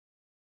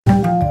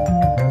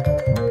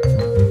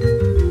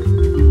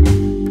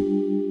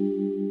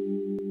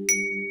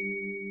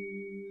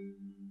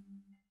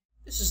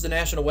is the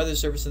National Weather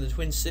Service in the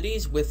Twin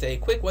Cities with a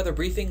quick weather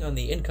briefing on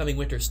the incoming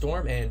winter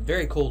storm and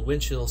very cold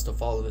wind chills to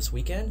follow this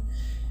weekend.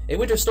 A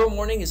winter storm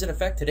warning is in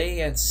effect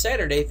today and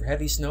Saturday for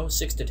heavy snow,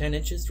 6 to 10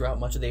 inches throughout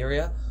much of the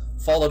area,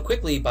 followed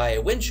quickly by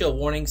a wind chill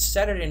warning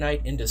Saturday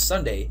night into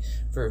Sunday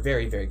for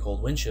very, very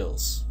cold wind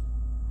chills.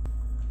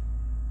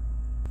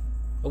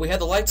 Well, we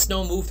had the light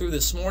snow move through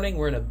this morning.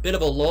 We're in a bit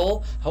of a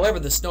lull. However,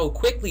 the snow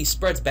quickly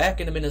spreads back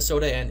into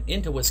Minnesota and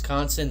into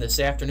Wisconsin this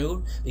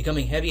afternoon,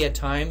 becoming heavy at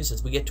times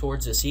as we get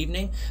towards this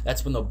evening.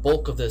 That's when the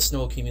bulk of the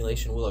snow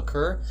accumulation will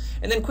occur,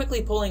 and then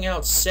quickly pulling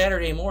out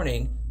Saturday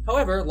morning.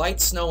 However, light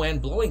snow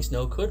and blowing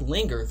snow could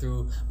linger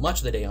through much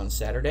of the day on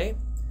Saturday.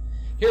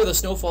 Here are the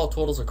snowfall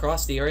totals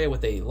across the area,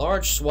 with a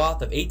large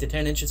swath of 8 to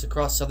 10 inches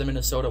across southern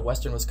Minnesota,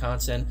 western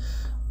Wisconsin.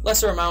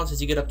 Lesser amounts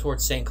as you get up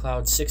towards St.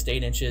 Cloud, 6 to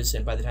 8 inches,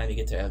 and by the time you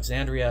get to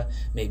Alexandria,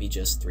 maybe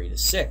just 3 to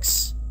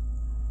 6.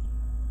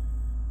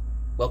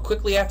 Well,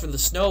 quickly after the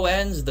snow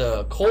ends,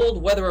 the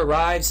cold weather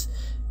arrives.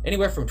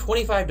 Anywhere from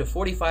 25 to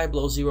 45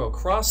 below zero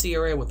across the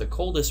area, with the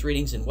coldest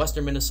readings in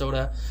western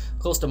Minnesota,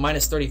 close to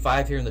minus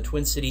 35 here in the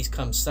Twin Cities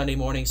come Sunday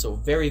morning, so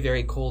very,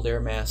 very cold air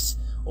mass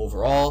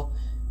overall.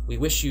 We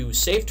wish you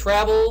safe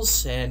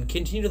travels and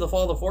continue to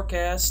follow the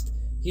forecast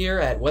here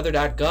at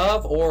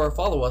weather.gov or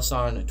follow us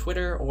on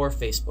Twitter or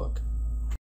Facebook.